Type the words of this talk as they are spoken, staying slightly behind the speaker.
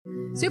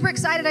Super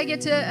excited I get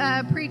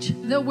to preach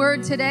the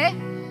word today.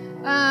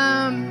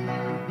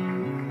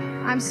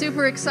 I'm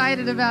super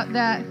excited about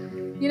that.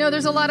 You know,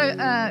 there's a lot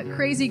of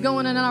crazy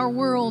going on in our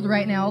world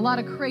right now, a lot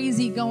of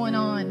crazy going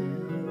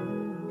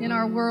on in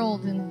our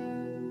world.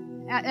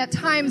 And at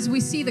times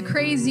we see the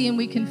crazy and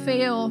we can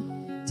fail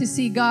to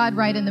see God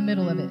right in the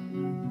middle of it.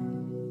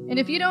 And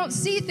if you don't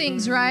see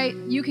things right,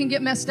 you can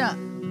get messed up.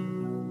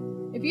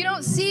 If you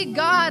don't see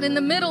God in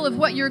the middle of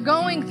what you're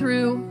going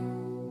through,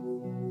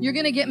 you're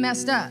going to get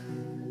messed up.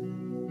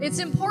 It's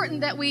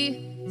important that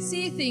we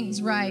see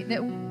things right,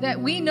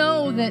 that we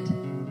know that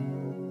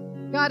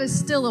God is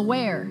still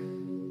aware,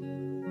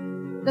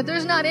 that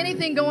there's not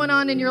anything going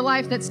on in your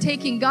life that's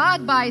taking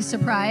God by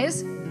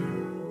surprise.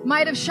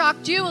 Might have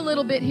shocked you a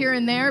little bit here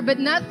and there, but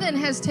nothing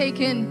has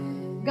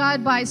taken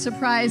God by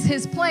surprise.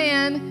 His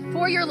plan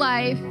for your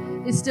life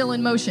is still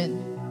in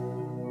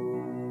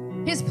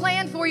motion. His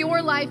plan for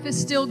your life is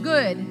still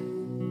good.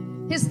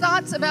 His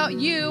thoughts about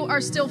you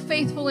are still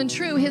faithful and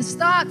true. His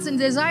thoughts and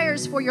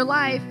desires for your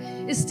life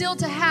is still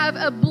to have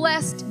a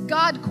blessed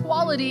God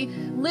quality,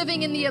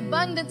 living in the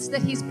abundance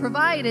that He's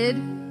provided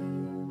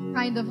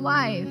kind of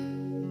life.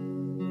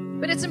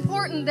 But it's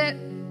important that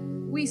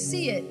we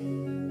see it,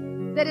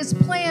 that His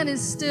plan is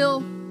still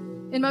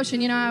in motion.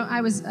 You know,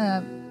 I was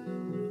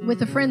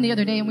with a friend the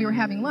other day, and we were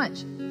having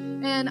lunch.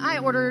 And I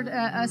ordered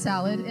a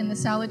salad, and the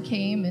salad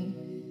came,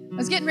 and I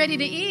was getting ready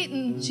to eat,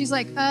 and she's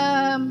like,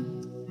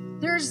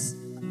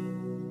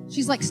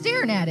 she's like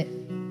staring at it.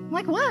 I'm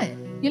like, what?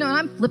 You know, and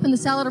I'm flipping the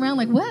salad around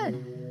like, what?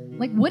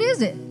 Like, what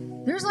is it?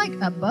 There's like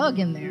a bug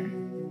in there.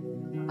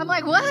 I'm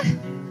like, what?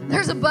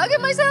 There's a bug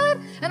in my salad?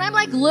 And I'm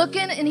like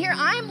looking, and here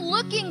I'm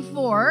looking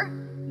for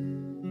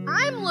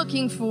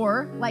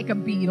like a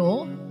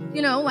beetle,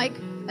 you know, like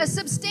a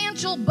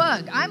substantial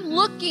bug. I'm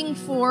looking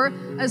for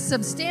a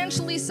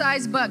substantially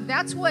sized bug.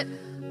 That's what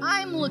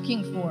I'm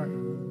looking for.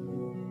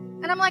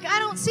 And I'm like, I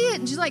don't see it.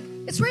 And she's like,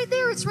 it's right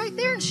there, it's right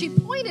there. And she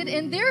pointed,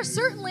 and there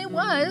certainly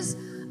was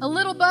a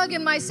little bug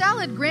in my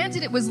salad.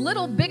 Granted, it was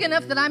little, big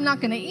enough that I'm not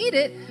going to eat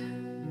it.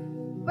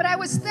 But I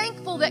was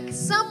thankful that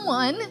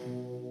someone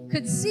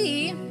could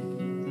see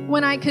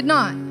when I could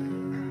not.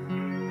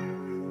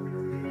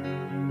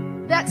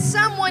 That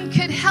someone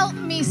could help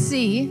me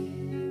see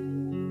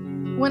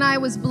when I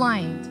was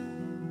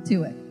blind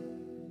to it.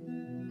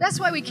 That's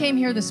why we came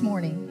here this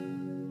morning.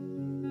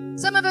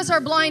 Some of us are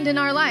blind in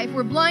our life.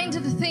 We're blind to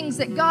the things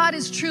that God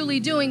is truly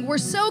doing. We're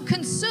so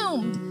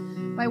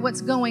consumed by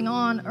what's going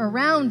on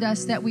around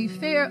us that we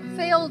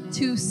fail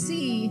to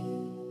see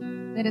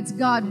that it's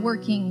God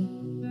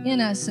working in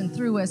us and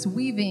through us,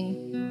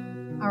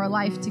 weaving our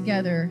life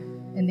together,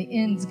 and the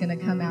end's going to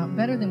come out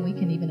better than we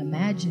can even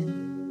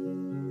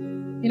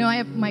imagine. You know, I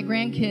have my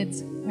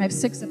grandkids. I have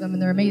 6 of them,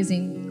 and they're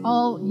amazing,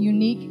 all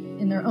unique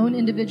in their own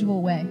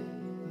individual way.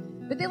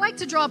 But they like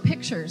to draw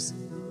pictures.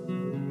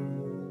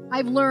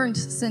 I've learned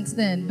since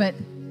then, but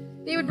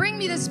they would bring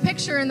me this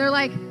picture, and they're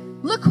like,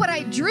 look what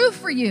I drew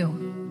for you.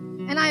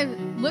 And I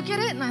look at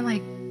it, and I'm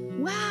like,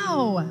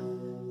 wow,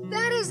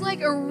 that is like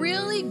a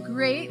really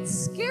great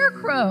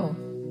scarecrow,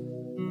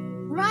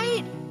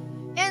 right?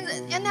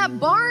 And that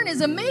barn is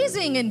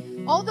amazing,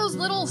 and all those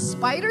little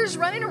spiders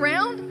running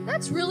around,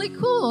 that's really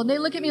cool. And they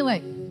look at me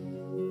like,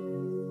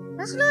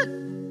 that's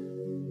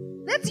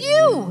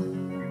you.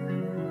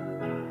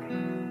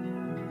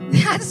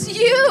 That's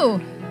you.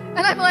 And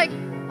I'm like,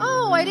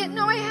 oh, I didn't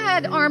know I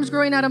had arms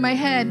growing out of my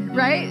head,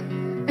 right?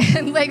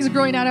 And legs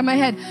growing out of my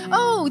head.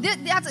 Oh,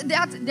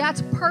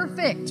 that's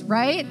perfect,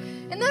 right?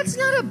 And that's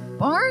not a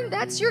barn,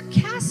 that's your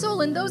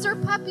castle, and those are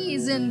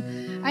puppies.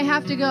 And I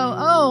have to go,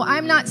 oh,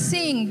 I'm not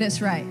seeing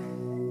this right.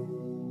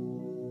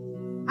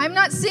 I'm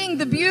not seeing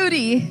the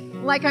beauty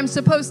like I'm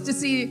supposed to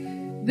see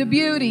the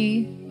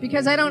beauty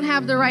because I don't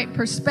have the right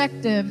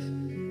perspective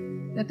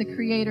that the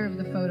creator of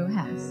the photo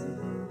has.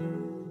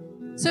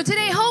 So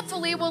today,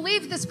 hopefully, we'll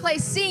leave this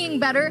place seeing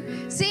better,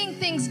 seeing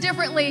things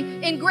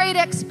differently, in great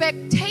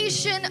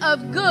expectation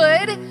of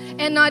good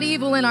and not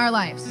evil in our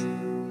lives.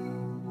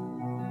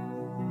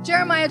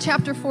 Jeremiah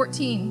chapter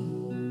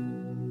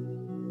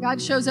 14. God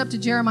shows up to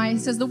Jeremiah. He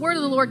says, the word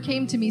of the Lord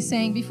came to me,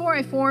 saying, before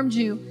I formed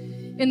you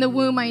in the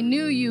womb, I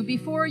knew you.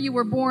 Before you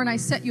were born, I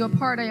set you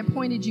apart. I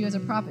appointed you as a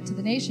prophet to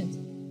the nations.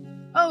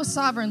 Oh,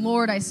 sovereign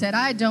Lord, I said,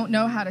 I don't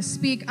know how to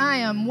speak. I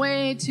am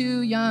way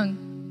too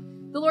young.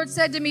 The Lord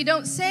said to me,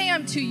 don't say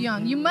I'm too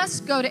young. You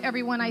must go to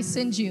everyone I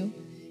send you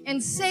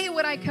and say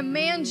what I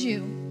command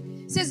you.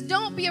 He says,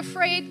 don't be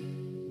afraid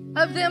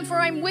of them, for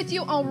I'm with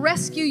you. I'll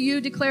rescue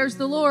you, declares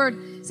the Lord.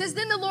 He says,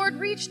 then the Lord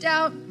reached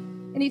out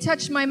and He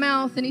touched my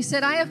mouth, and He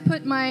said, I have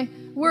put my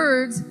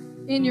words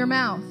in your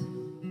mouth.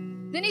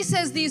 Then He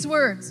says these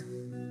words.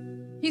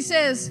 He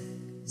says,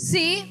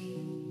 see.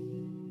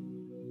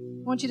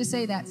 I want you to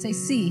say that. Say,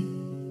 see.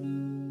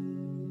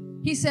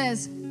 He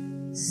says,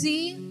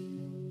 see.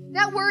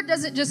 That word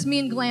doesn't just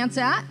mean glance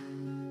at.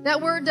 That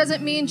word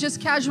doesn't mean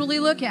just casually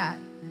look at.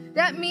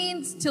 That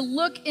means to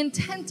look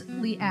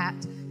intently at,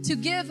 to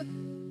give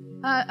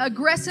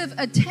aggressive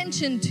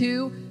attention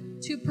to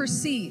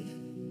perceive.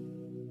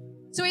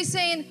 So He's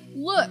saying,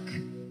 look,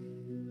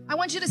 I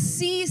want you to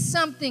see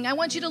something. I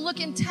want you to look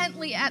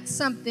intently at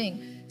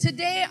something.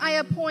 Today, I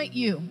appoint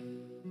you.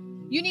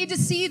 You need to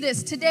see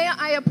this. Today,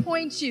 I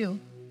appoint you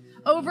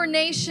over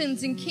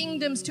nations and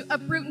kingdoms to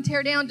uproot and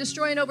tear down,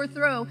 destroy and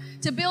overthrow,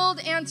 to build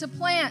and to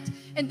plant.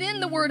 And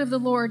then the word of the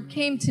Lord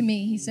came to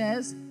me, he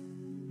says.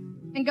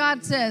 And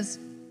God says,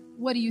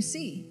 what do you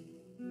see?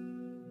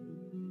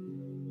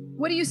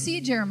 What do you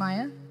see,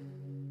 Jeremiah?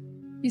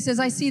 He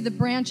says, I see the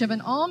branch of an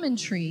almond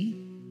tree.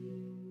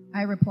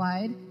 I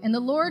replied, and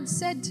the Lord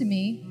said to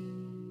me,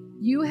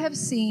 you have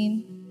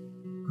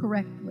seen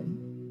correctly.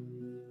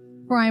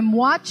 For I am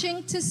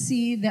watching to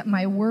see that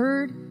my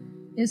word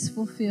is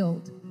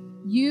fulfilled.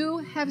 You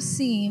have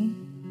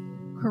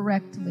seen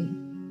correctly.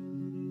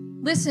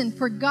 Listen,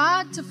 for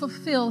God to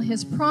fulfill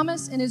his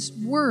promise and his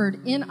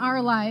word in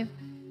our life,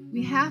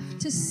 we have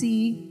to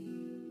see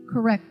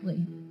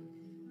correctly.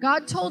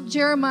 God told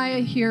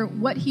Jeremiah here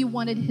what he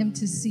wanted him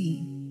to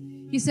see.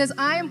 He says,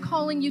 I am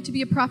calling you to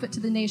be a prophet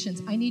to the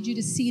nations. I need you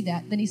to see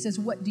that. Then he says,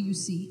 what do you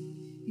see?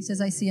 He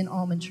says, I see an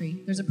almond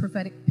tree. There's a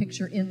prophetic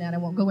picture in that. I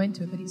won't go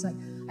into it, but he's like,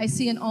 I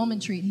see an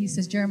almond tree. And he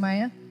says,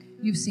 Jeremiah,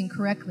 you've seen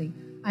correctly.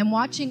 I'm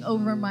watching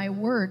over my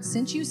word.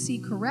 Since you see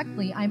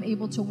correctly, I'm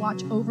able to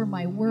watch over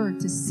my word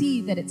to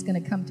see that it's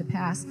going to come to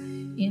pass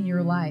in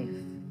your life.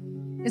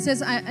 It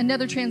says,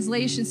 another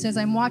translation says,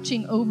 I'm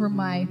watching over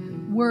my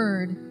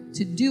word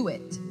to do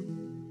it.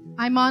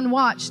 I'm on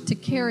watch to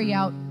carry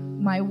out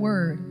my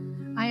word.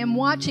 I am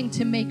watching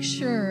to make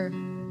sure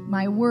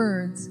my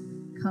words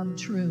come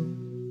true.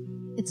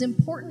 It's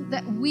important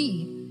that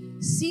we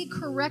see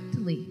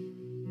correctly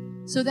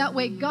so that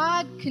way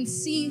God can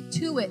see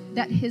to it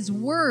that his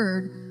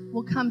word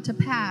will come to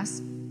pass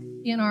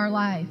in our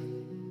life.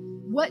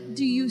 What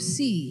do you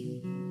see?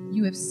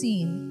 You have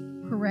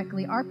seen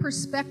correctly. Our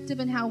perspective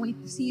and how we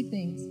see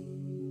things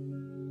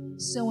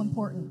is so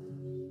important.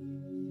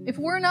 If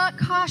we're not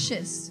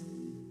cautious,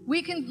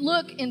 we can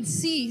look and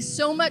see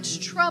so much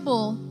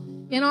trouble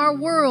in our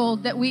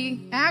world that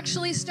we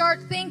actually start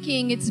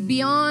thinking it's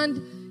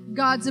beyond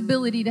God's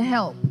ability to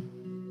help.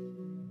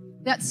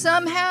 That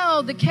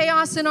somehow the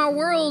chaos in our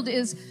world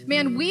is,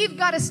 man, we've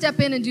got to step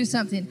in and do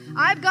something.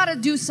 I've got to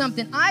do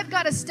something. I've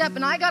got to step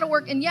and I got to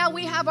work. And yeah,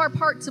 we have our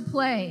part to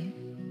play.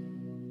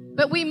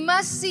 But we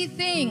must see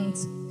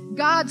things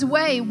God's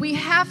way. We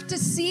have to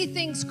see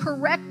things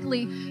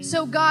correctly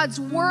so God's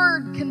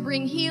word can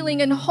bring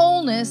healing and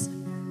wholeness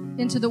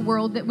into the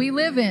world that we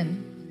live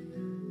in.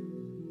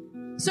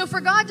 So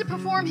for God to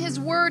perform his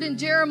word in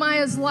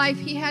Jeremiah's life,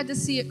 he had to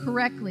see it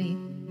correctly.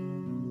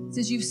 It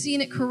says, you've seen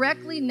it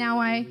correctly,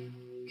 now I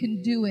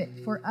can do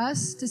it. For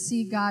us to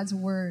see God's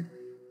word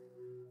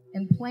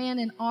and plan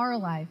in our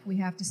life, we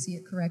have to see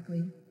it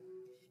correctly.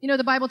 You know,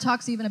 the Bible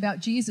talks even about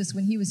Jesus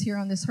when he was here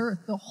on this earth.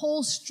 The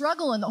whole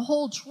struggle and the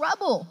whole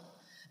trouble,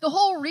 the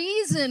whole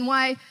reason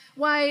why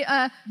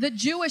the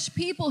Jewish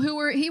people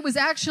he was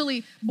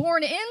actually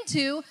born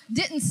into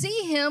didn't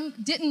see him,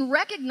 didn't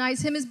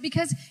recognize him, is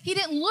because he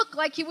didn't look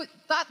like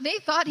they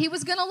thought he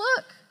was going to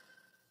look.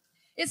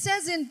 It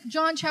says in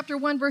John chapter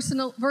 1,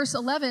 verse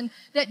 11,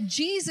 that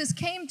Jesus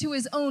came to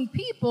his own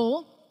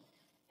people,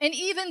 and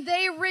even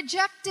they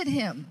rejected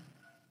him.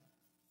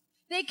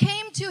 He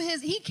came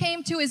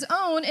to his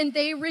own, and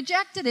they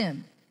rejected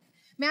him.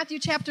 Matthew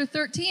chapter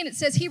 13, it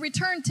says he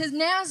returned to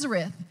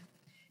Nazareth,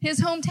 his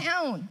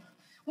hometown.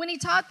 When he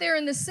taught there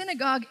in the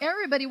synagogue,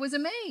 everybody was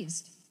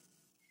amazed.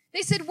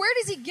 They said, where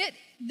does he get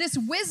this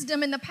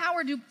wisdom and the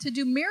power to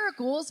do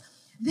miracles?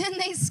 Then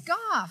they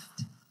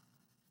scoffed.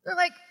 They're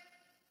like,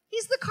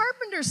 he's the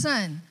carpenter's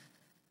son.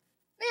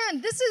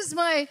 Man, this is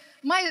my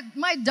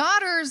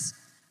daughter's,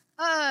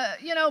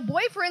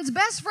 boyfriend's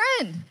best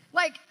friend.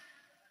 Like,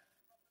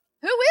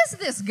 who is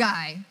this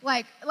guy?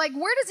 Like,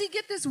 where does he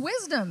get this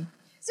wisdom?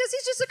 It says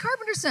he's just a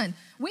carpenter's son.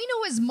 We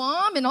know his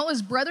mom and all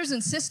his brothers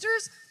and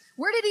sisters.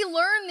 Where did he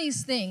learn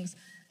these things?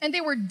 And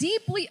they were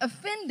deeply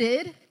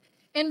offended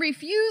and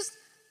refused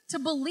to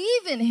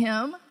believe in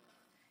him.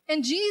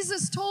 And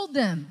Jesus told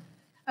them,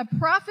 a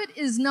prophet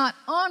is not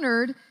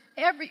honored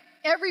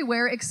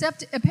everywhere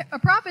except a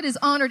prophet is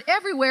honored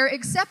everywhere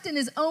except in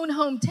his own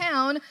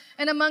hometown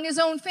and among his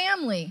own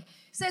family.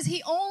 It says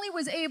he only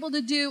was able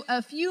to do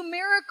a few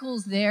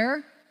miracles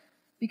there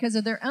because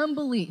of their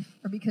unbelief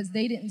or because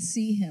they didn't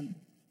see him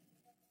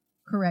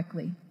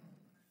correctly.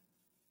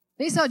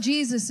 They saw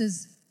Jesus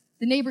as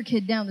the neighbor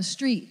kid down the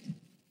street.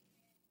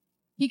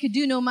 He could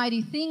do no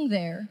mighty thing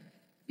there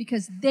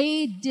because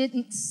they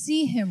didn't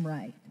see him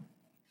right.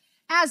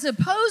 As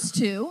opposed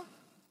to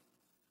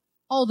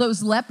all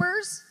those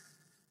lepers,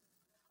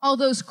 all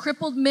those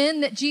crippled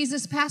men that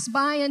Jesus passed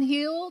by and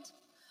healed,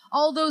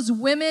 all those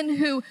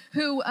women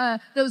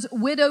those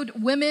widowed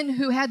women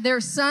who had their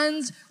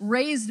sons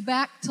raised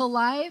back to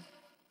life.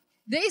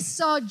 They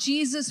saw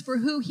Jesus for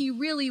who he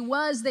really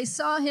was. They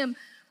saw him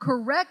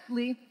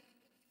correctly,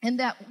 and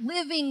that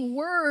living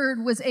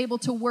word was able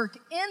to work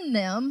in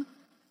them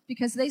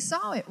because they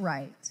saw it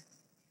right.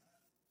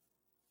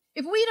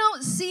 If we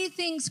don't see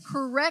things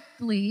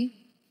correctly,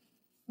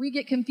 we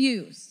get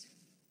confused.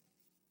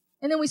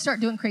 And then we start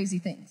doing crazy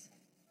things.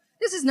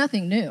 This is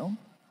nothing new.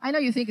 I know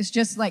you think it's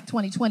just like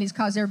 2020's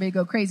caused everybody to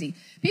go crazy.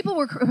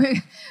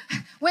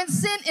 When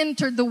sin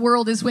entered the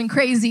world is when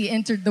crazy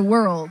entered the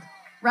world,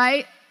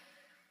 right?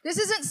 This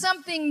isn't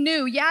something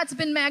new. Yeah, it's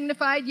been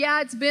magnified.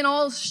 Yeah, it's been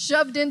all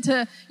shoved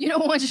into,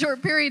 one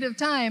short period of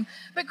time.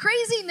 But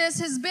craziness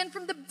has been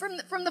from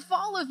the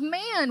fall of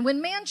man,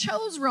 when man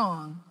chose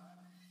wrong.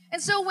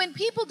 And so when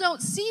people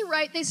don't see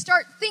right, they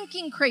start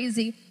thinking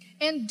crazy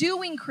and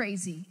doing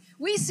crazy.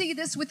 We see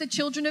this with the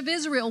children of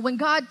Israel. When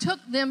God took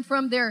them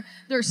from their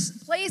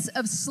place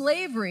of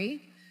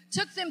slavery,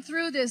 took them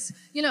through this,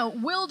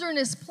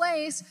 wilderness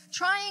place,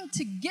 trying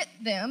to get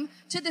them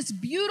to this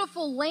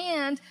beautiful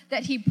land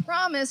that he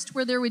promised,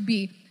 where there would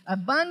be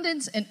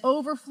abundance and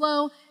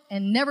overflow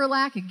and never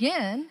lack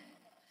again,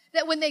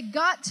 that when they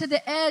got to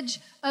the edge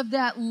of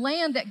that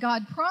land that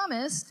God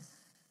promised,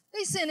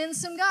 they sent in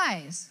some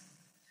guys.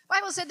 The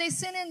Bible said they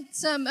sent in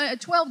some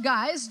 12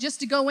 guys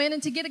just to go in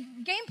and to get a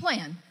game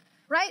plan,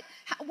 right?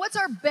 What's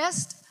our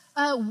best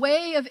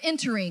way of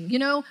entering?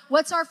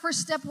 What's our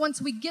first step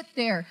once we get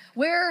there?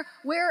 Where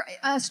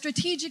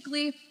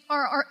strategically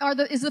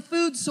is the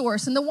food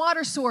source and the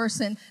water source?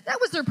 And that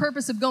was their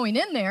purpose of going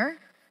in there.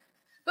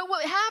 But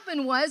what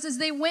happened is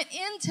they went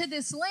into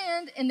this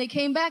land and they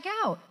came back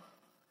out.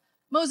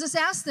 Moses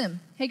asked them,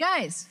 hey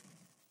guys,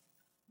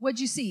 what'd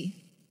you see?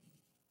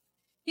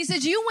 He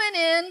said, you went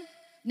in.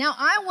 Now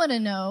I want to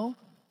know,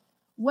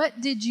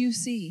 what did you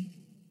see?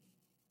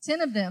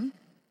 10 of them,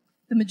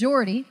 the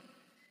majority,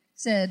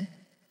 said,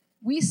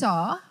 we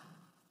saw,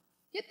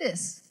 get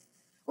this,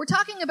 we're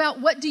talking about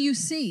what do you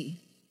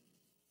see?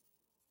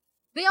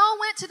 They all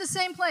went to the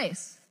same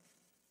place.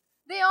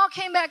 They all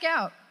came back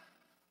out.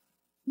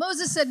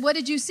 Moses said, what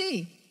did you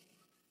see?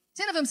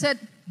 10 of them said,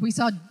 we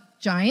saw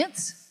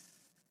giants.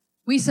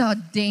 We saw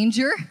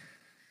danger.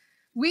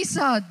 We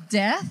saw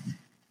death.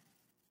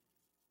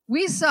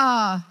 We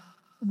saw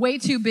way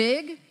too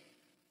big.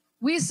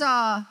 We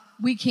saw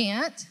we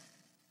can't.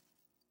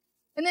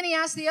 And then he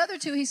asked the other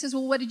two, he says,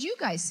 well, what did you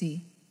guys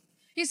see?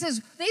 He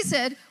says, they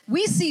said,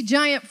 we see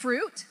giant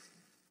fruit.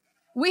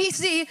 We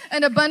see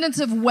an abundance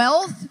of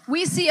wealth.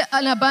 We see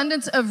an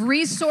abundance of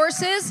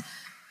resources.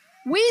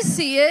 We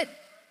see it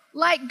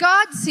like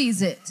God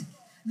sees it.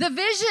 The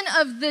vision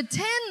of the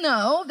 10,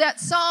 though,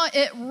 that saw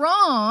it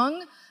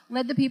wrong,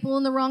 led the people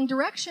in the wrong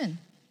direction.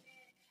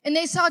 And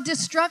they saw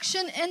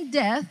destruction and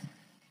death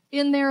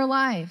in their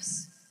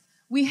lives.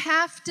 We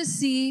have to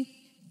see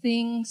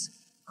things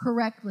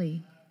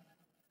correctly.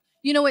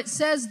 It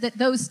says that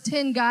those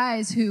 10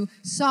 guys who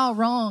saw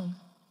wrong,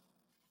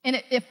 and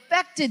it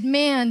affected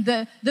man,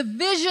 the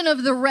vision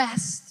of the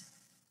rest,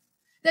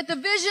 that the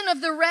vision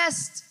of the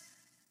rest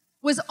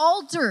was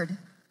altered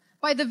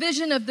by the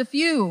vision of the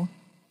few.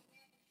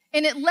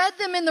 And it led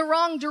them in the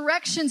wrong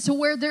direction, to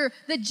where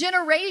the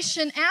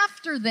generation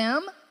after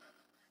them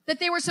that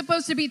they were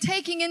supposed to be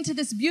taking into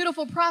this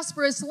beautiful,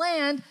 prosperous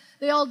land,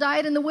 they all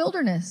died in the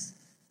wilderness.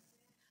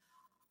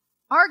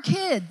 Our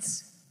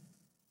kids,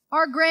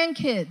 our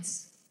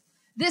grandkids,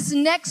 this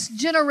next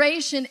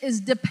generation is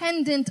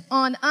dependent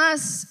on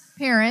us,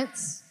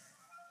 parents,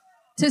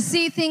 to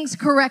see things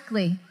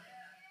correctly.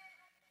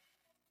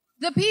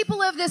 The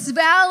people of this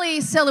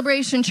Valley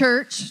Celebration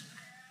Church,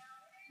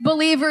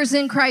 believers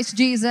in Christ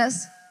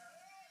Jesus,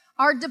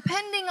 are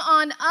depending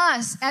on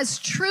us as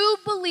true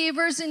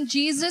believers in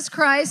Jesus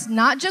Christ,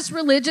 not just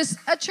religious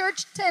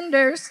church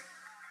tenders,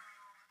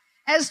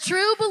 as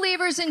true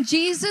believers in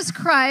Jesus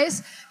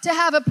Christ, to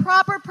have a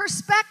proper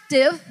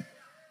perspective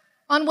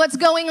on what's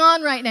going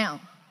on right now.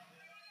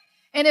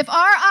 And if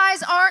our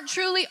eyes aren't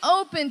truly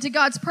open to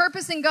God's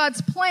purpose and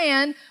God's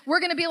plan, we're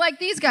going to be like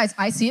these guys.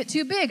 I see it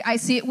too big. I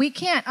see it we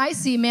can't. I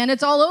see, man,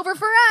 it's all over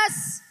for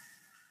us.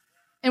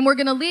 And we're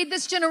going to lead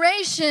this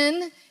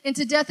generation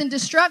into death and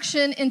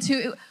destruction,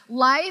 into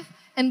life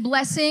and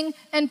blessing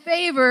and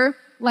favor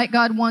like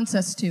God wants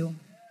us to.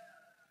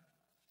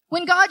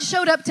 When God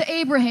showed up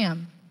to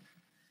Abram,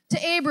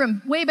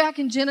 way back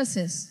in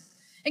Genesis,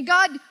 and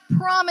God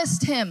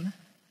promised him,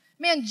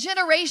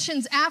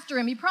 generations after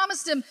him, he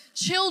promised him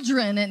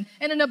children and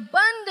an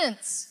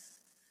abundance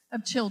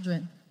of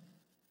children.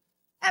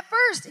 At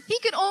first, he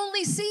could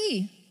only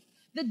see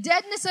the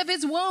deadness of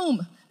his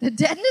womb, the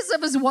deadness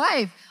of his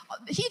wife.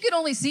 He could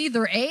only see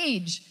their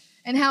age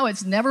and how it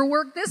has never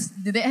worked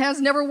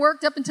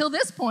up until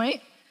this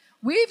point.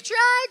 We've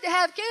tried to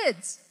have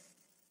kids.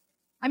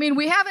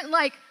 We haven't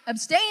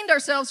abstained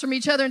ourselves from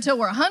each other until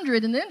we're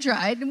 100 and then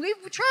tried, and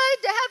we've tried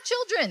to have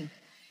children.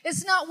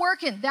 It's not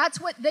working.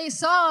 That's what they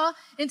saw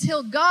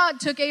until God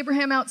took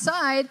Abraham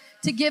outside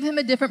to give him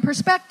a different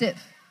perspective.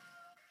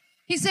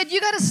 He said, you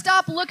got to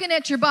stop looking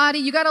at your body.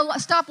 You got to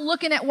stop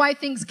looking at why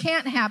things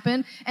can't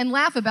happen and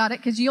laugh about it,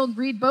 because you'll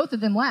read both of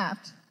them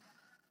laughed.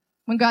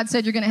 When God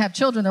said you're going to have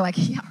children, they're like,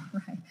 yeah,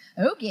 right,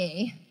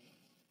 okay.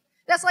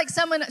 That's like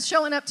someone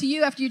showing up to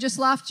you after you just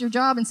lost your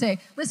job and say,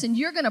 listen,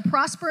 you're going to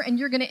prosper and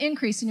you're going to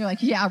increase. And you're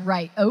like, yeah,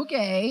 right,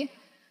 okay.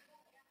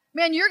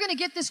 Man, you're going to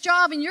get this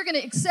job and you're going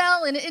to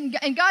excel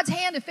and God's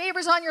hand of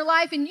favors on your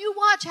life. And you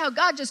watch how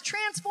God just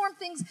transforms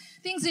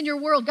things in your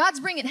world. God's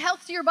bringing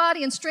health to your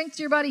body and strength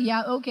to your body.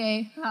 Yeah,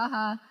 okay.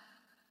 Ha.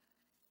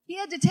 He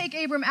had to take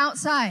Abram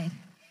outside.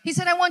 He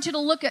said, I want you to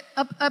look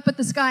up at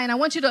the sky and I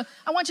want you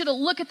to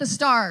look at the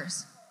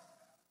stars.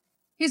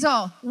 He's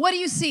all, what do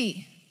you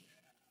see?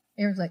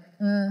 Abram's like,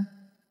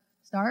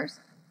 stars?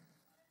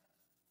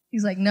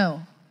 He's like,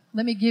 no,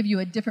 let me give you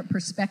a different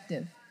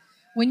perspective.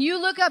 When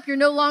you look up, you're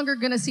no longer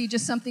going to see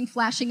just something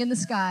flashing in the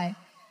sky.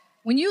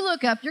 When you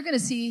look up, you're going to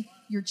see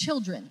your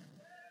children.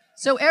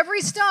 So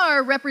every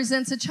star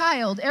represents a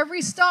child.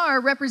 Every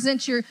star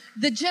represents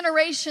the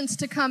generations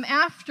to come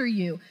after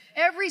you.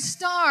 Every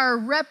star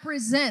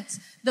represents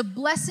the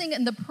blessing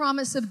and the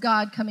promise of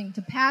God coming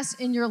to pass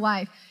in your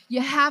life.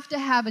 You have to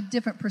have a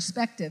different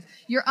perspective.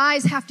 Your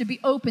eyes have to be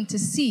open to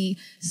see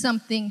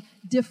something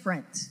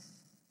different.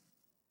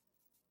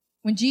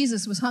 When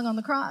Jesus was hung on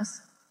the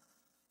cross,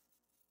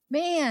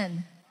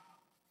 man,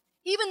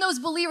 even those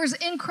believers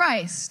in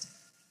Christ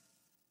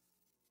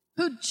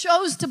who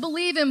chose to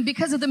believe him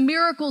because of the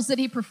miracles that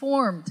he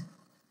performed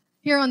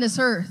here on this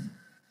earth,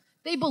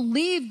 they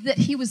believed that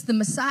he was the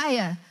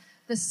Messiah,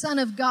 the Son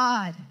of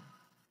God.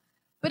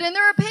 But in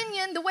their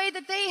opinion, the way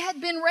that they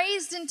had been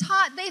raised and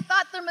taught, they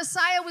thought their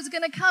Messiah was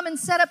going to come and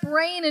set up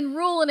reign and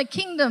rule in a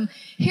kingdom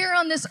here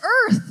on this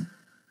earth.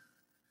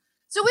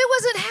 So it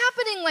wasn't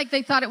happening like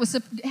they thought it was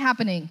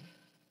happening.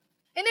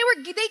 And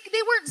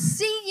they weren't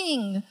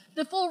seeing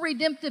the full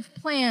redemptive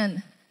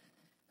plan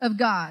of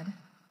God.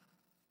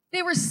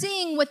 They were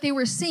seeing what they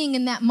were seeing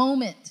in that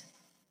moment.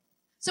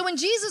 So when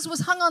Jesus was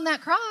hung on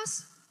that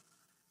cross,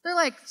 they're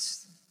like,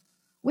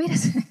 wait a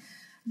second,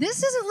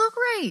 this doesn't look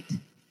right.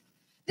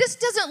 This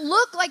doesn't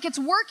look like it's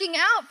working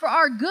out for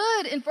our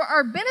good and for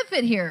our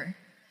benefit here.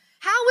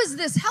 How is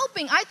this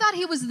helping? I thought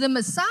he was the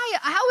Messiah.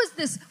 How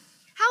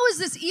is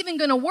this even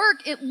going to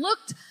work? It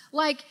looked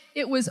like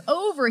it was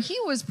over. He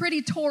was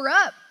pretty tore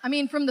up. I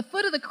mean, from the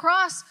foot of the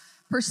cross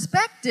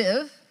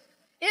perspective,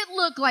 it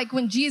looked like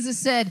when Jesus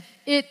said,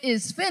 it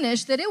is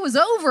finished, that it was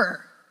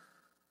over.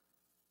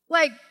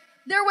 Like,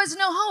 there was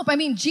no hope. I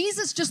mean,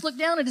 Jesus just looked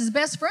down at his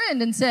best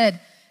friend and said,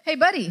 hey,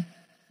 buddy,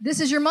 this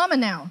is your mama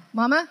now.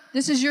 Mama,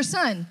 this is your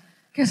son,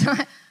 because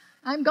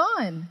I'm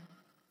gone.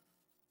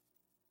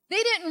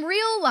 They didn't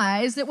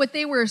realize that what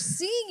they were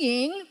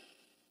seeing,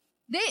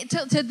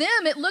 to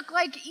them, it looked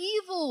like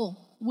evil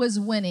was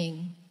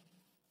winning.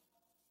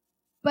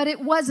 But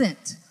it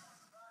wasn't.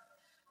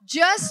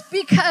 Just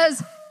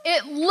because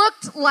it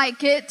looked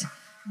like it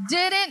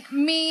didn't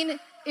mean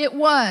it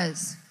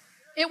was.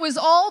 It was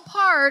all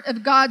part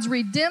of God's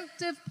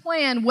redemptive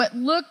plan. What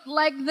looked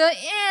like the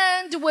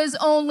end was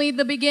only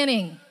the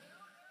beginning.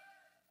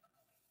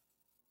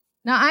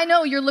 Now, I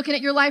know you're looking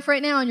at your life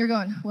right now and you're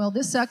going, well,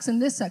 this sucks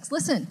and this sucks.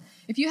 Listen,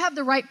 if you have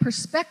the right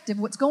perspective,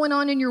 what's going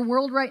on in your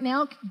world right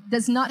now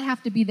does not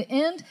have to be the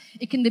end.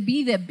 It can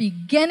be the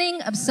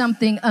beginning of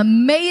something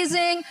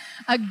amazing,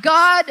 a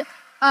God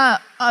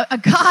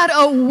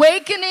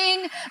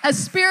awakening, a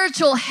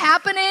spiritual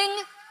happening.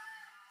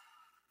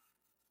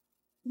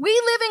 We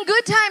live in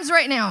good times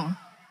right now.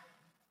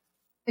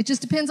 It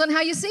just depends on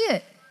how you see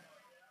it.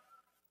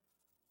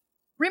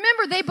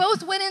 Remember, they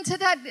both went into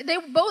that,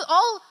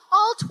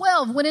 all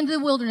 12 went into the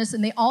wilderness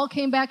and they all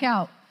came back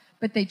out,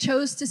 but they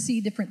chose to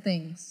see different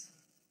things.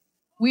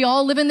 We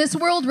all live in this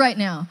world right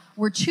now.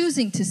 We're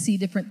choosing to see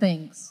different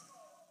things.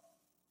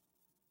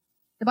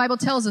 The Bible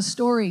tells a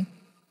story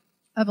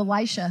of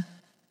Elisha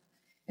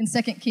in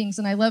 2 Kings,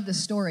 and I love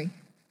this story.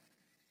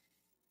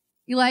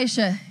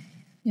 Elisha,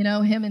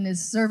 him and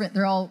his servant,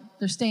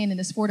 they're staying in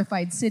this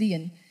fortified city,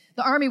 and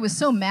the army was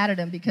so mad at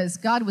him because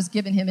God was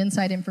giving him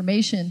inside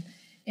information,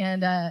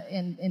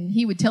 and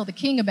he would tell the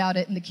king about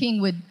it, and the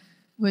king would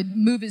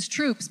move his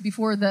troops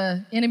before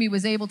the enemy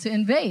was able to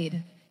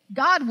invade.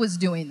 God was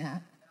doing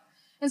that.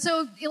 And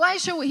so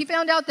he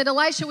found out that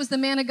Elisha was the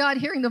man of God,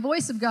 hearing the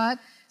voice of God,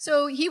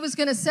 so he was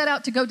going to set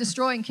out to go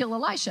destroy and kill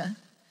Elisha.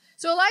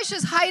 So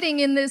Elisha's hiding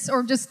in this,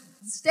 or just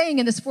staying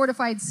in this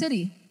fortified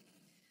city.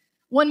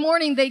 One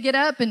morning they get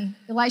up and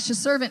Elisha's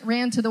servant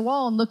ran to the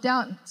wall and looked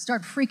out and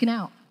started freaking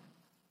out.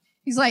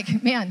 He's like,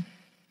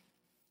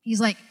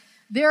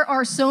 there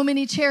are so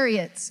many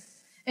chariots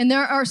and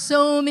there are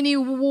so many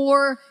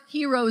war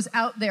heroes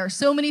out there,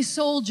 so many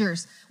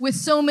soldiers with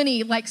so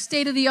many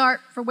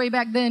state-of-the-art for way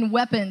back then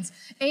weapons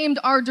aimed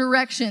our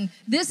direction.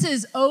 This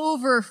is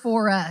over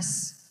for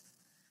us.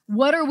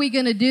 What are we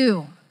going to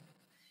do?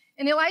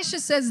 And Elisha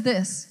says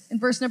this in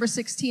verse number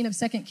 16 of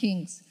 2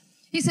 Kings.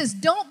 He says,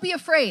 don't be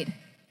afraid,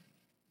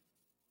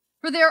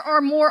 for there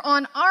are more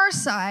on our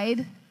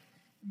side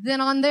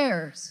than on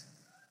theirs.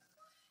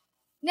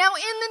 Now,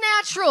 in the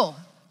natural,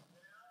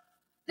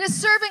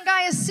 this servant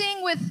guy is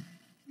seeing with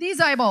these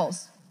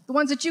eyeballs, the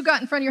ones that you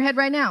got in front of your head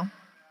right now.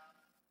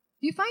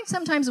 Do you find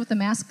sometimes with the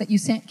mask that you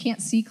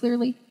can't see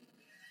clearly?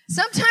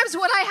 Sometimes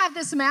when I have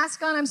this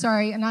mask on, I'm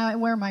sorry, and I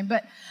wear mine,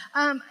 but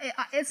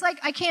it's like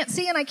I can't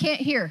see and I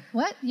can't hear.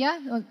 What?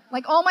 Yeah?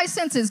 Like all my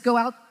senses go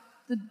out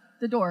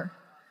the door.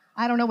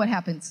 I don't know what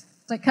happens.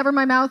 It's like cover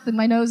my mouth and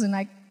my nose and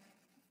I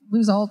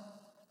lose all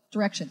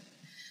direction.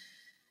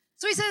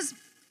 So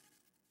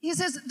he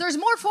says, there's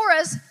more for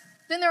us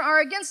than there are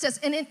against us.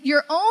 And in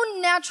your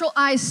own natural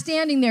eyes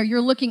standing there,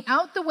 you're looking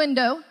out the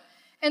window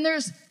and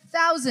there's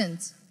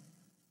thousands.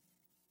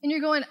 And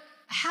you're going,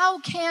 how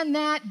can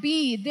that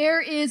be?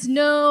 There is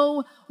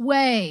no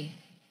way.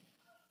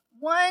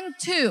 1,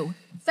 2,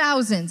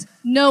 thousands,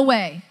 no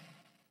way.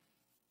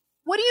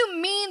 What do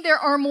you mean there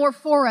are more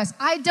for us?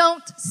 I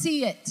don't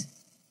see it.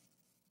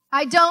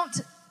 I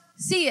don't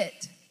see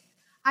it.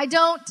 I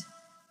don't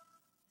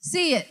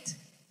see it.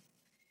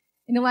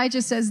 And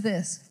Elijah says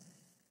this,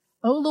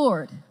 "O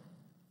Lord,"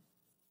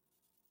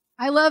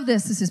 I love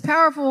this. This is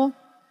powerful.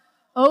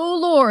 "O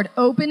Lord,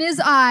 open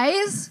his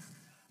eyes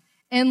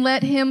and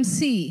let him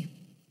see."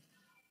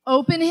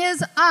 Open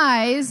his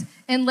eyes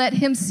and let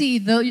him see.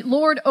 The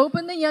Lord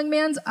opened the young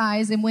man's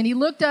eyes, and when he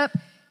looked up,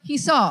 he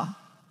saw.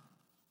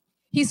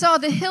 He saw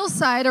the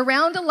hillside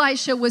around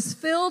Elisha was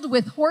filled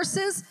with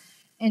horses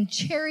and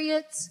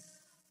chariots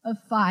of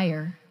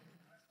fire.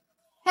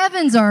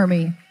 Heaven's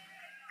army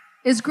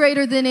is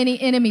greater than any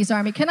enemy's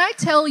army. Can I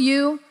tell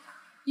you,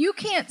 you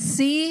can't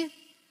see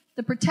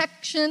the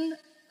protection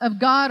of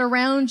God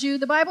around you.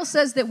 The Bible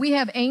says that we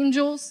have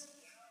angels.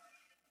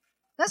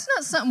 That's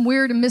not something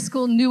weird and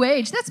mystical, new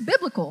age. That's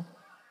biblical.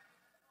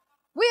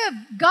 We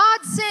have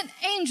God-sent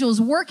angels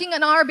working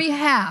on our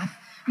behalf,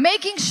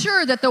 making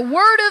sure that the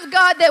word of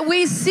God that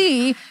we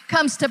see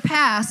comes to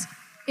pass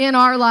in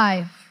our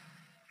life.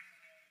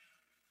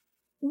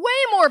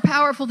 Way more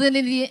powerful than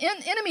the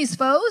enemy's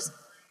foes.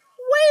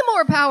 Way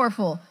more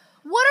powerful.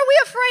 What are we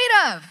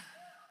afraid of?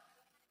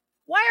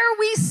 Why are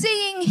we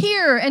seeing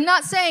here and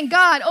not saying,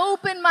 God,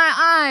 open my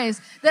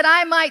eyes that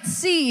I might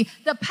see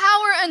the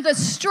power and the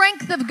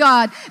strength of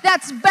God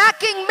that's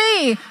backing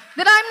me,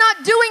 that I'm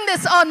not doing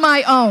this on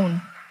my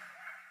own.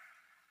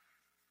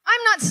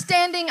 I'm not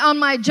standing on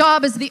my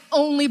job as the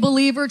only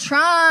believer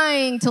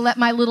trying to let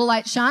my little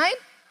light shine.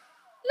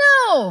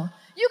 No,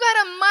 you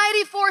got a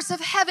mighty force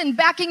of heaven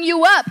backing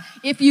you up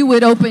if you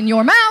would open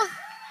your mouth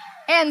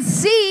and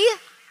see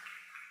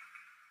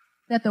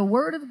that the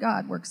word of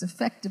God works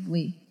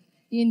effectively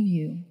in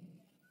you.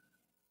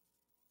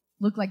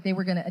 Looked like they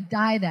were going to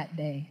die that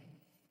day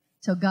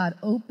till God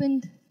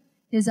opened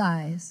his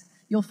eyes.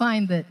 You'll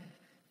find that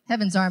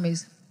heaven's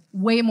armies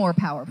way more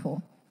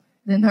powerful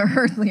than the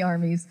earthly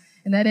armies,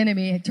 and that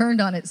enemy had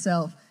turned on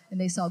itself, and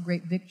they saw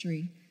great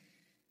victory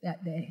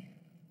that day.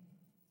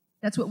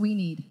 That's what we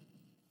need.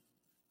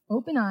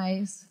 Open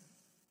eyes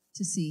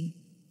to see.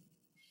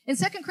 In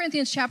 2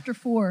 Corinthians chapter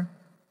 4,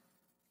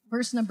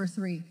 verse number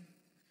 3,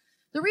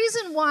 the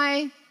reason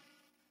why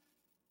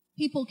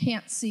people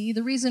can't see,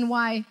 the reason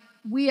why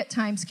we at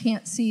times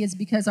can't see is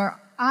because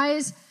our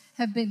eyes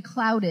have been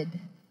clouded.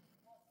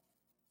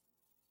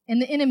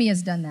 And the enemy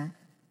has done that.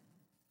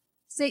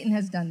 Satan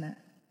has done that.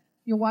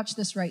 You'll watch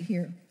this right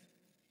here.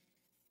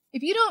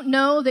 If you don't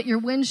know that your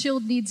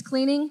windshield needs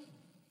cleaning,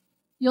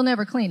 you'll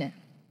never clean it.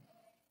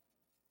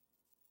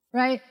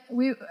 Right?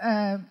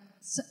 The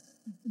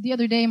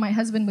other day, my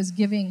husband was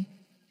giving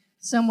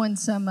someone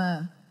some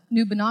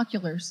new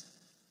binoculars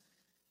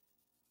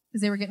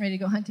because they were getting ready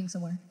to go hunting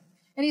somewhere.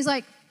 And he's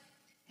like,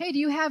 "Hey, do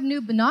you have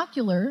new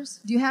binoculars?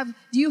 Do you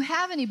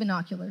have any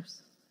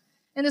binoculars?"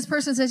 And this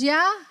person says,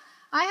 "Yeah,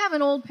 I have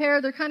an old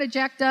pair. They're kind of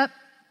jacked up,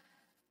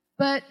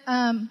 but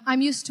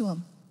I'm used to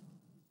them."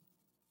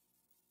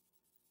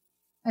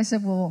 I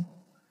said, "Well,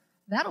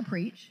 that'll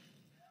preach."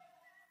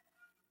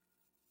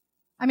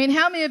 I mean,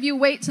 how many of you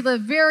wait till the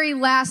very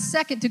last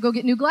second to go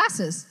get new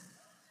glasses?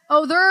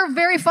 Oh, they're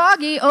very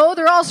foggy. Oh,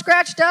 they're all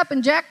scratched up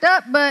and jacked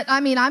up, but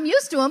I mean, I'm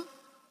used to them.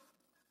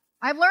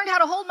 I've learned how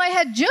to hold my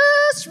head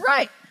just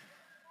right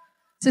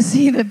to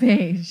see the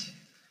page.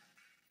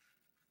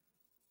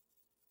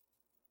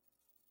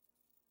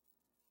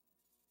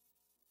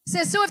 It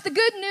says, so if the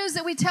good news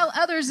that we tell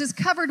others is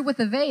covered with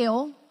a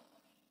veil,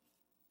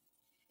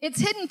 it's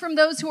hidden from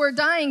those who are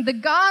dying. The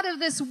God of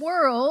this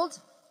world,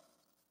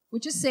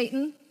 which is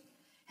Satan,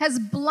 has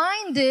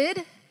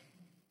blinded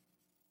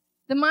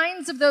the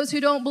minds of those who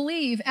don't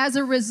believe. As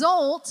a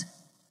result,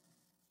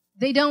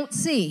 they don't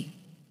see.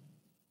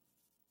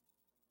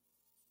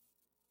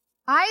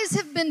 Eyes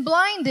have been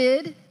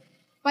blinded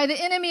by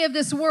the enemy of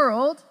this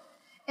world,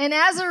 and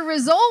as a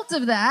result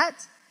of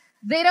that,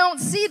 they don't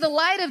see the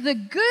light of the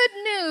good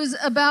news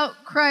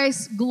about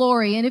Christ's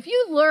glory. And if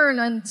you learn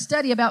and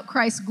study about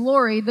Christ's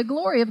glory, the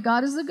glory of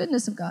God is the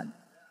goodness of God.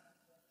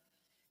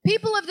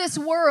 People of this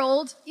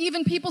world,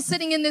 even people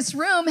sitting in this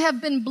room,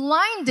 have been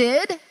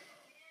blinded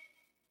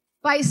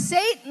by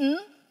Satan,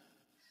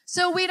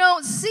 so we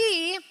don't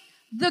see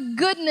the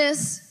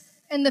goodness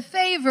and the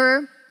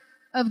favor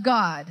of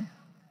God.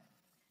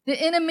 The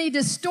enemy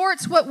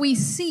distorts what we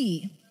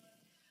see.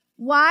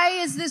 Why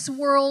is this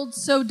world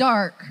so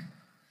dark?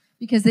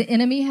 Because the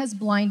enemy has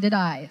blinded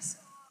eyes.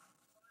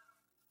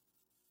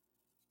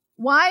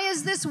 Why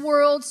is this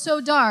world so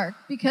dark?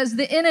 Because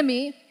the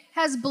enemy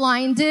has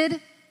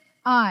blinded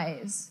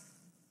eyes.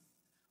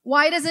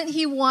 Why doesn't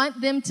he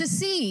want them to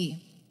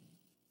see?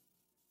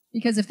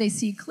 Because if they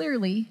see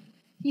clearly,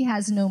 he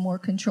has no more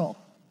control.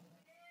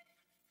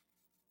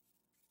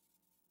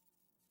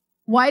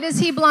 Why does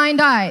he blind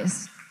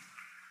eyes?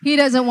 He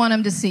doesn't want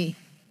them to see.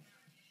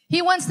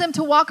 He wants them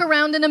to walk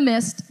around in a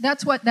mist.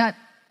 That's what that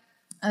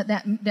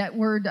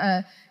word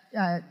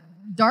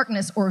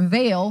darkness or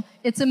veil,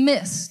 it's a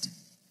mist.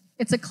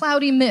 It's a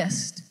cloudy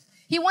mist.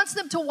 He wants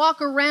them to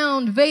walk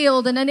around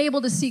veiled and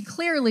unable to see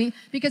clearly,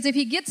 because if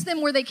he gets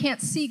them where they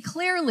can't see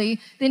clearly,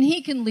 then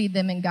he can lead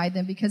them and guide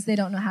them because they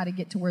don't know how to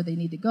get to where they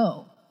need to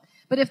go.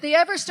 But if they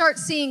ever start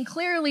seeing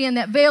clearly and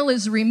that veil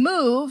is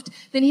removed,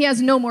 then he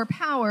has no more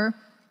power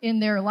in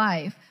their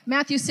life.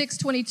 Matthew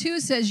 6:22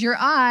 says, your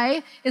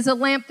eye is a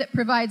lamp that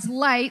provides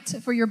light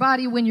for your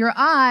body. When your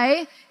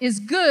eye is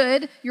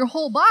good, your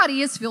whole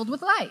body is filled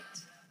with light.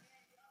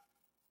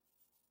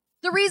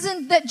 The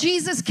reason that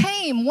Jesus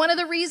came, one of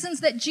the reasons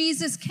that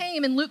Jesus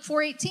came in Luke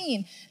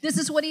 4:18, this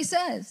is what he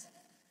says.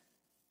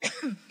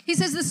 He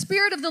says, the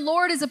Spirit of the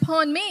Lord is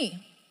upon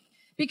me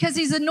because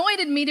he's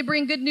anointed me to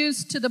bring good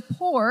news to the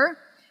poor.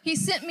 He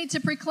sent me to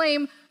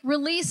proclaim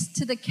release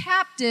to the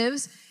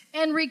captives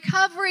and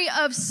recovery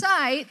of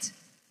sight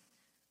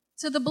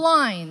to the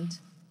blind,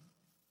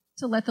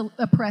 to let the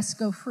oppressed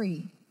go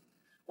free.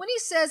 When he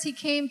says he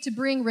came to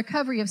bring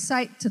recovery of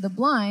sight to the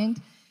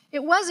blind,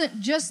 it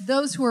wasn't just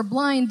those who are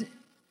blind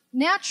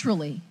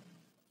naturally.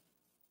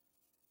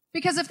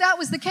 Because if that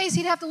was the case,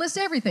 he'd have to list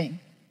everything.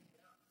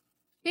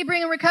 He'd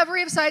bring a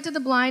recovery of sight to the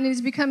blind, and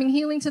he's becoming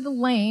healing to the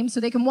lame so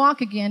they can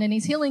walk again, and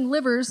he's healing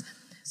livers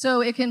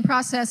so it can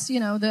process,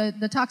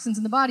 the toxins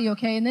in the body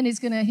okay, and then he's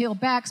going to heal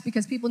backs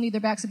because people need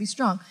their backs to be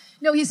strong.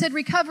 No, he said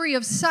recovery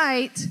of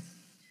sight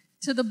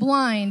to the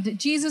blind.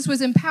 Jesus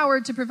was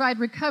empowered to provide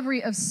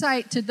recovery of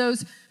sight to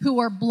those who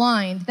are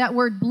blind. That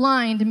word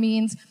blind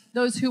means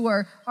those who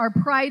are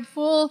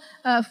prideful,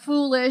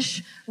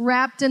 foolish,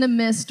 wrapped in a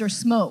mist or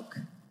smoke.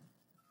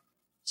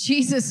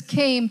 Jesus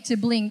came to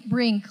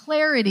bring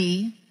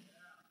clarity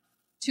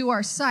to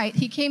our sight.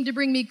 He came to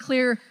bring me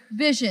clear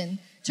vision,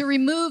 to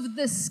remove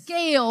the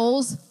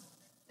scales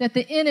that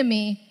the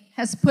enemy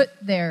has put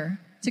there,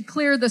 to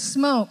clear the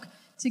smoke,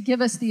 to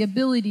give us the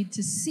ability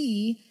to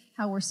see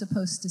how we're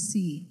supposed to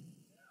see.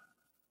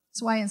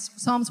 That's why in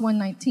Psalms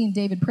 119,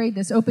 David prayed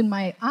this, open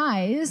my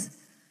eyes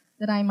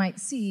that I might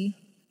see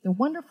the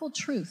wonderful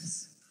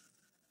truths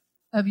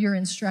of your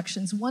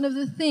instructions. One of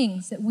the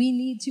things that we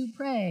need to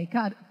pray,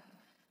 God,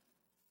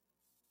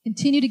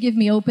 continue to give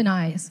me open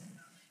eyes.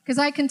 Because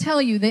I can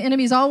tell you, the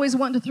enemy's always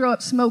wanting to throw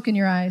up smoke in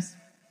your eyes.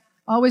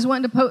 Always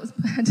wanting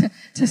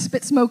to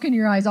spit smoke in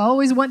your eyes.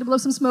 Always wanting to blow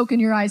some smoke in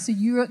your eyes so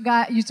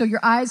your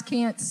eyes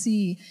can't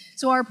see.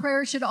 So our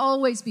prayer should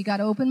always be, God,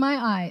 open my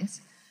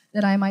eyes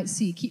that I might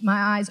see. Keep my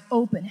eyes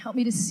open. Help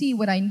me to see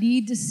what I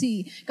need to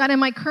see. God, in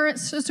my current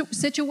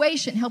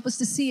situation, help us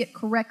to see it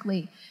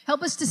correctly.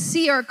 Help us to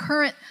see our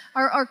current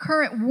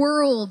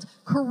world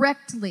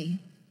correctly.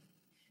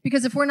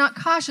 Because if we're not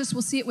cautious,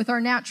 we'll see it with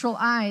our natural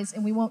eyes,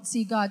 and we won't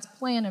see God's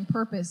plan and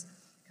purpose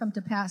come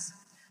to pass.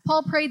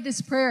 Paul prayed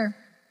this prayer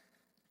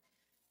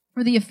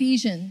for the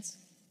Ephesians.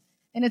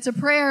 And it's a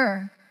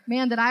prayer,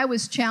 that I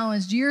was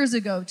challenged years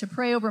ago to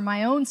pray over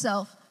my own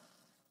self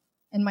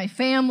and my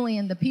family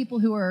and the people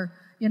who are,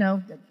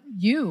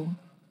 you.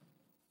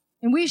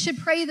 And we should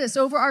pray this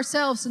over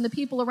ourselves and the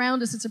people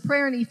around us. It's a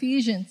prayer in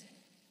Ephesians.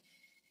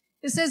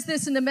 It says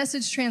this in the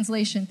Message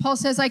translation. Paul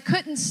says, I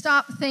couldn't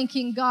stop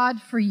thanking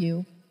God for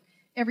you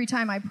every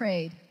time I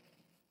prayed.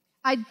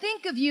 I'd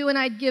think of you and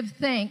I'd give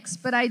thanks,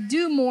 but I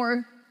do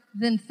more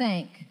than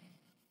thank.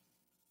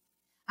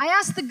 I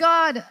ask the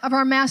God of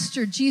our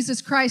Master,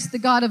 Jesus Christ, the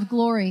God of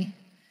glory,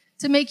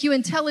 to make you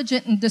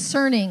intelligent and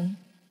discerning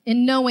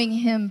in knowing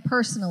him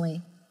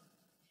personally.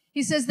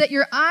 He says that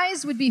your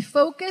eyes would be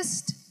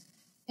focused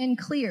and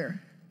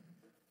clear.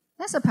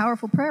 That's a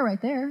powerful prayer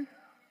right there.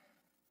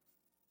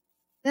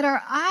 That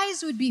our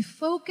eyes would be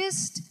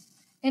focused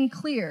and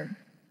clear.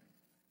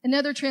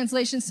 Another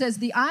translation says,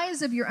 the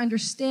eyes of your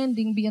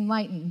understanding be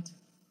enlightened.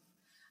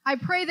 I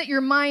pray that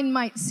your mind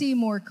might see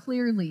more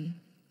clearly,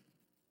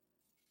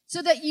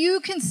 so that you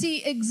can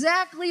see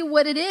exactly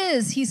what it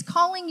is he's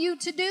calling you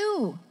to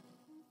do.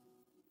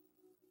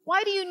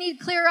 Why do you need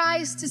clear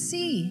eyes to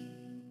see?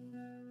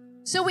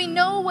 So we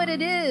know what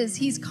it is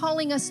he's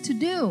calling us to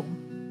do.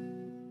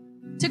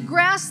 To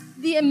grasp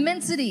the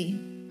immensity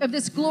of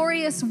this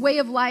glorious way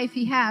of life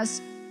he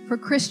has for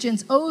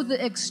Christians. Oh,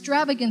 the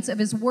extravagance of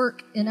his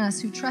work in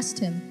us who trust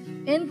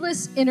him.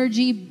 Endless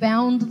energy,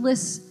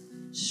 boundless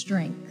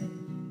strength.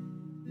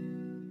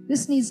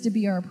 This needs to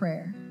be our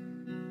prayer.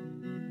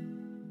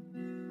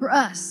 For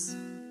us,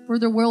 for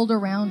the world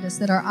around us,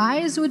 that our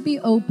eyes would be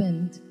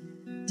opened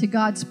to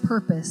God's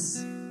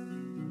purpose,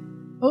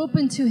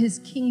 open to his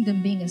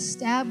kingdom being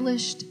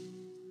established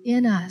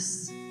in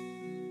us.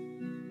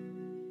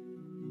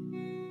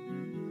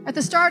 At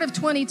the start of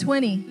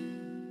 2020,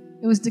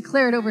 it was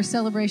declared over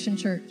Celebration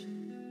Church,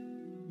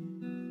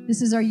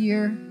 this is our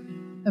year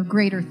of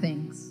greater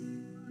things.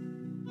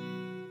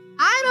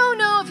 I don't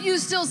know if you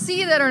still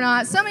see that or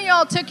not. Some of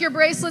y'all took your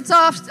bracelets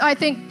off, I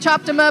think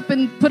chopped them up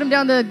and put them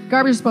down the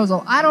garbage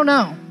disposal. I don't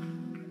know.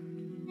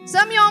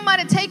 Some of y'all might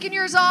have taken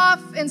yours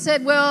off and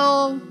said,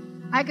 well,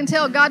 I can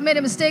tell God made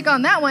a mistake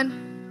on that one.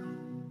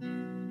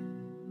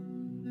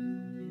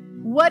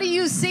 What do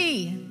you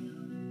see?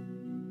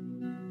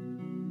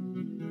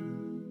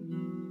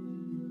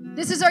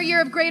 This is our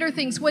year of greater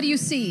things. What do you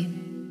see?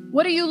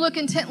 What do you look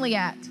intently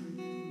at?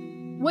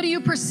 What do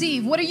you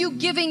perceive? What are you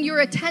giving your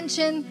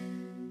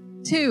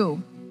attention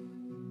to?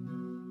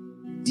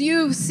 Do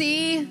you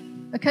see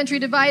a country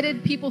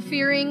divided, people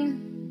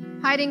fearing,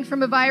 hiding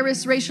from a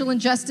virus, racial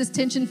injustice,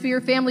 tension, fear,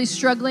 families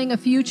struggling, a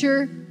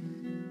future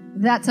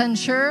that's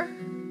unsure?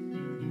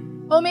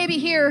 Oh, maybe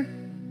here.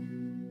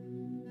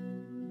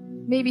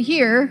 Maybe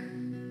here.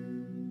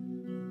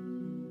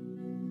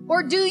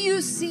 Or do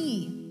you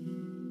see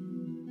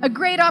a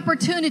great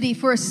opportunity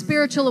for a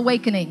spiritual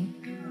awakening?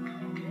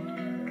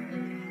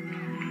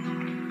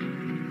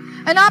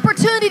 An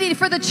opportunity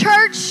for the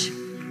church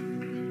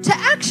to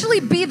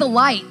actually be the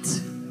light.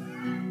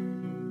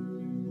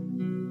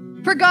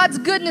 For God's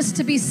goodness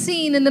to be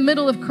seen in the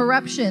middle of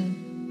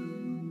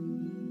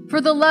corruption. For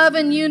the love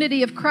and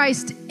unity of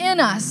Christ in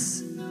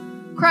us.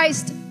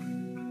 Christ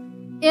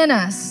in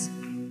us.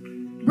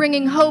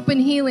 Bringing hope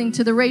and healing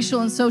to the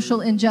racial and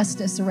social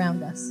injustice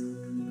around us.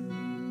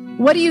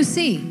 What do you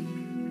see?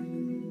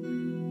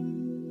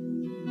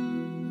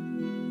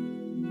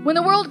 When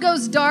the world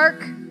goes dark,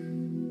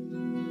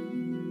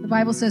 the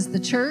Bible says the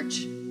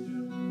church,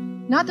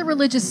 not the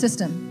religious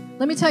system.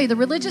 Let me tell you, the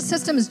religious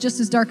system is just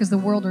as dark as the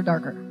world or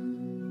darker.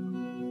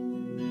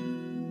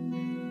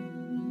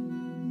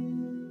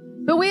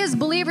 But we as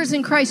believers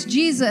in Christ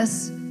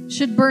Jesus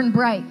should burn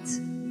bright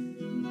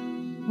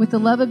with the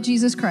love of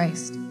Jesus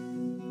Christ.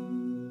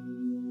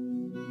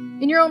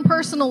 In your own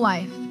personal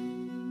life,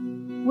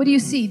 what do you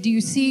see? Do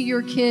you see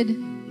your kid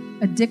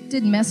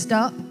addicted, messed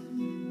up?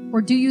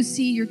 Or do you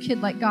see your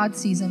kid like God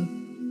sees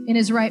him, in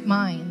his right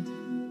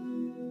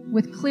mind,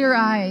 with clear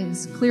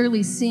eyes,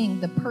 clearly seeing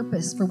the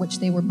purpose for which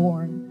they were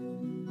born?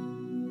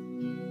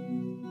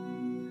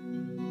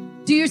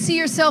 Do you see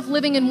yourself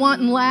living in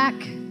want and lack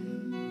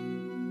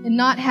and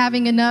not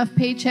having enough,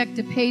 paycheck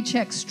to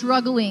paycheck,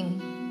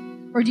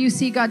 struggling? Or do you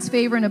see God's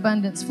favor and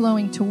abundance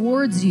flowing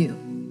towards you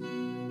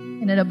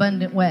in an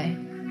abundant way?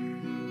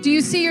 Do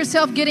you see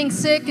yourself getting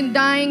sick and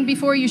dying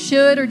before you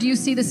should? Or do you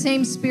see the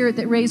same Spirit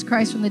that raised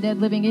Christ from the dead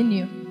living in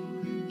you,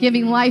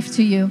 giving life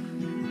to you,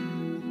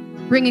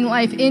 bringing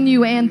life in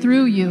you and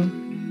through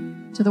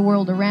you to the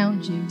world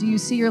around you? Do you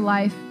see your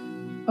life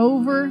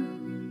over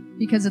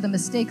because of the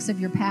mistakes of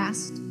your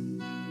past,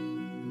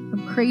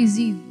 from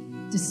crazy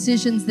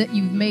decisions that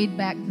you've made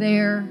back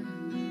there?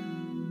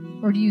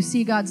 Or do you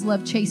see God's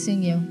love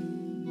chasing you,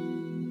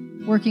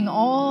 working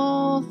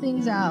all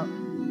things out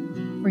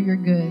for your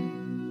good?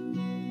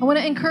 I want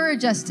to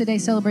encourage us today,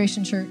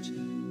 Celebration Church.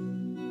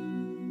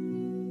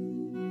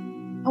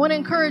 I want to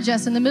encourage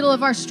us in the middle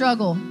of our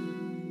struggle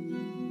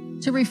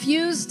to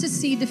refuse to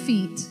see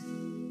defeat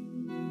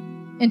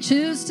and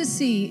choose to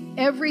see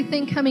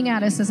everything coming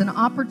at us as an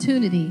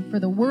opportunity for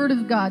the Word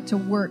of God to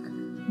work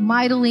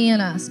mightily in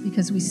us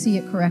because we see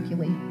it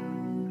correctly.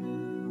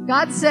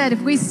 God said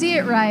if we see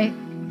it right,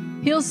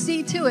 He'll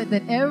see to it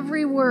that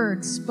every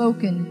word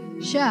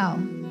spoken shall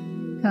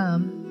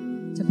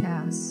come to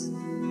pass.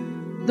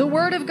 The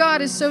Word of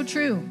God is so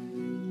true.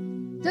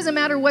 It doesn't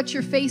matter what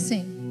you're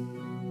facing.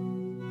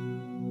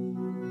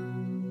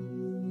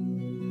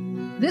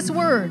 This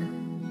Word,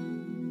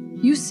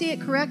 you see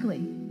it correctly,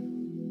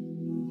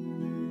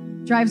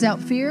 drives out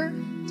fear,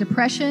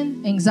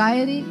 depression,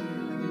 anxiety,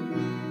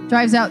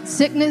 drives out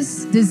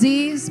sickness,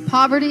 disease,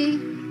 poverty,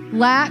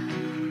 lack,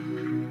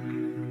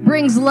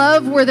 brings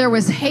love where there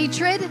was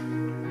hatred,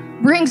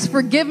 brings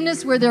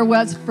forgiveness where there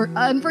was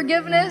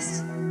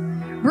unforgiveness,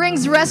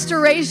 brings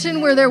restoration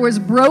where there was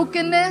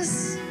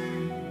brokenness.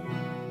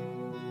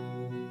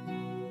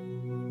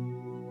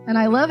 And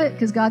I love it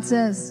because God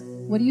says,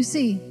 what do you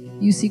see?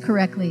 You see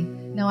correctly.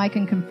 Now I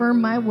can confirm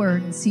my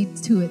word and see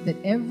to it that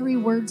every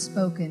word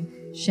spoken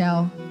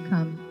shall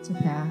come to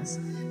pass.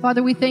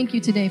 Father, we thank you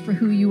today for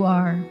who you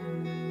are.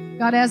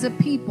 God, as a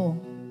people,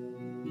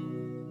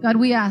 God,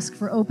 we ask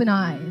for open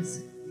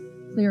eyes,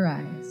 clear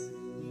eyes.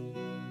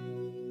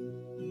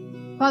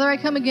 Father, I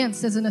come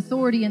against, as an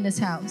authority in this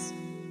house,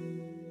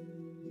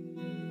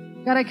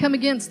 God, I come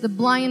against the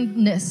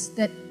blindness,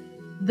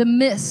 the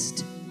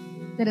mist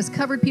that has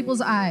covered people's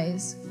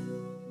eyes.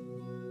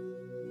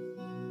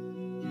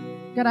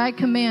 God, I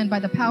command by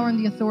the power and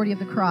the authority of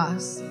the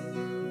cross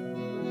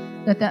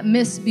that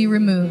mist be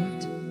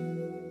removed.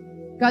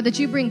 God, that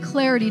you bring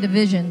clarity to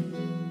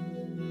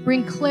vision,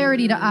 bring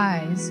clarity to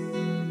eyes.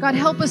 God,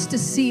 help us to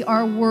see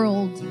our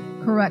world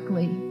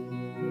correctly.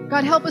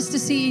 God, help us to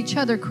see each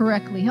other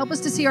correctly. Help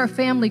us to see our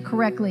family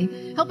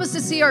correctly. Help us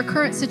to see our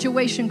current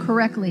situation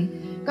correctly.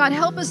 God,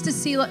 help us to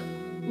see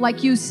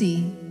like you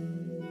see.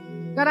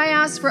 God, I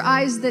ask for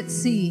eyes that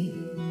see.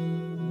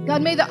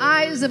 God, may the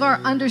eyes of our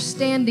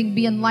understanding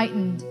be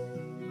enlightened,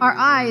 our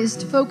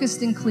eyes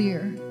focused and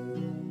clear.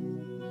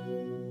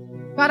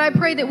 God, I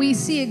pray that we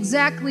see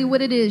exactly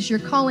what it is you're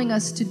calling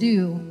us to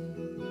do.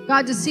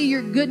 God, to see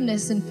your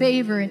goodness and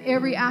favor in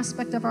every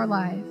aspect of our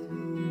life.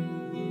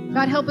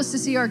 God, help us to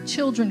see our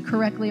children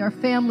correctly, our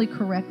family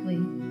correctly,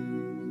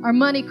 our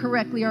money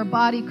correctly, our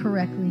body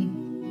correctly.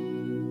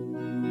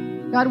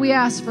 God, we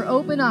ask for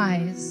open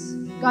eyes.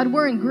 God,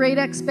 we're in great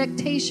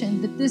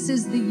expectation that this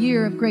is the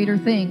year of greater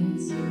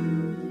things.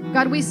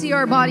 God, we see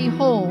our body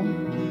whole.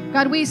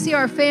 God, we see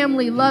our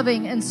family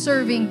loving and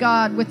serving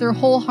God with their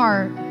whole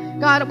heart.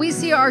 God, we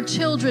see our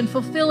children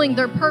fulfilling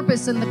their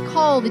purpose and the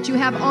call that you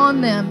have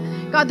on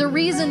them. God, the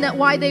reason that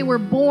why they were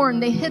born,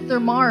 they hit their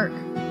mark.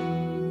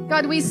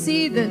 God, we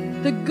see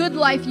the good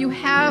life you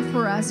have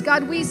for us.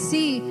 God, we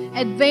see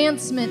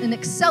advancement and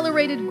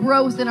accelerated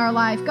growth in our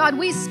life. God,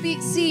 we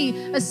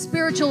see a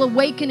spiritual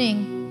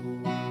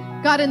awakening,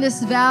 God, in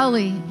this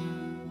valley,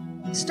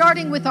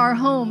 starting with our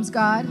homes,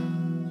 God.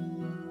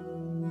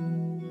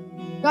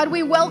 God,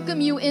 we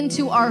welcome you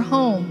into our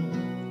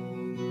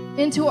home,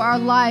 into our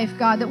life,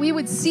 God, that we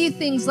would see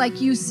things like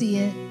you see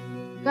it.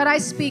 God, I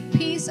speak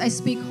peace, I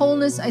speak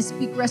wholeness, I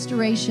speak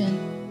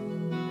restoration.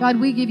 God,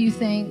 we give you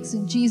thanks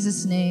in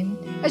Jesus' name.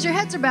 As your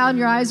heads are bowed and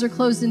your eyes are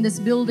closed in this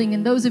building,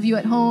 and those of you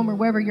at home or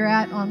wherever you're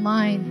at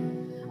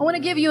online, I want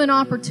to give you an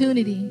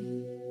opportunity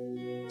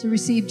to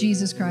receive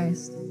Jesus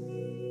Christ.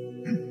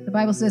 The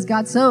Bible says,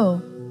 God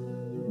so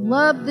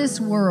loved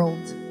this world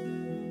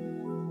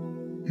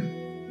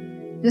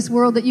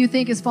that you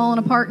think is fallen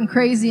apart and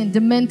crazy and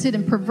demented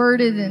and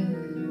perverted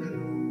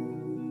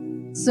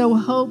and so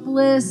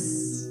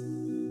hopeless.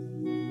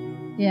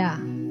 Yeah.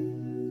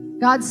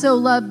 God so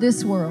loved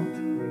this world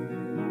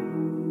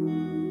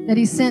that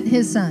he sent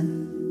his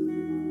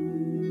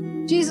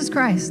son, Jesus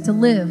Christ, to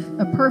live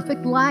a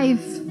perfect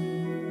life,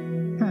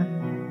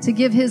 to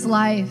give his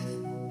life,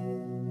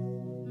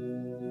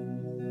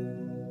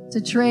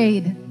 to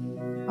trade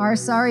our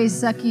sorry,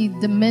 sucky,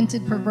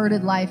 demented,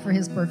 perverted life for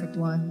his perfect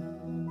one.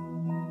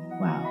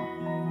 Wow.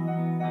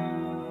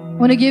 I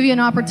want to give you an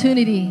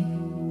opportunity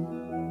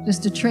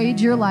just to trade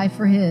your life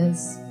for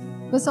his.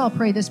 Let's all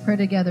pray this prayer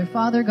together.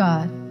 Father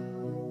God,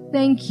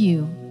 thank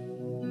you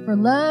for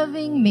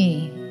loving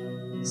me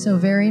so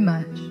very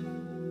much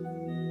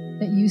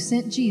that you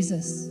sent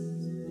Jesus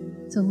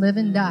to live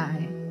and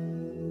die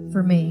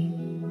for me,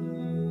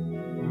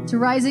 to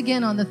rise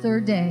again on the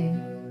third day,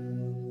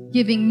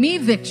 giving me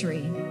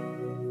victory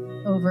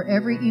over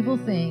every evil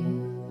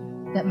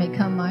thing that may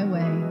come my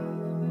way.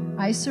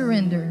 I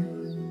surrender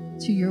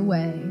to your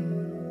way,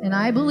 and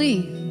I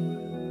believe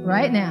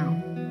right now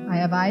I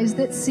have eyes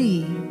that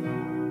see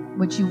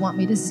what you want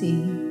me to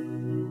see.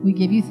 We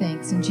give you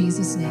thanks in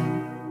Jesus'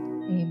 name.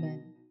 Amen.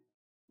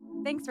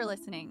 Thanks for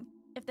listening.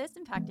 If this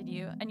impacted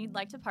you and you'd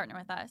like to partner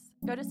with us,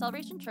 go to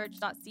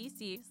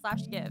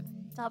celebrationchurch.cc/give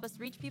to help us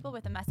reach people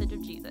with the message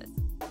of Jesus.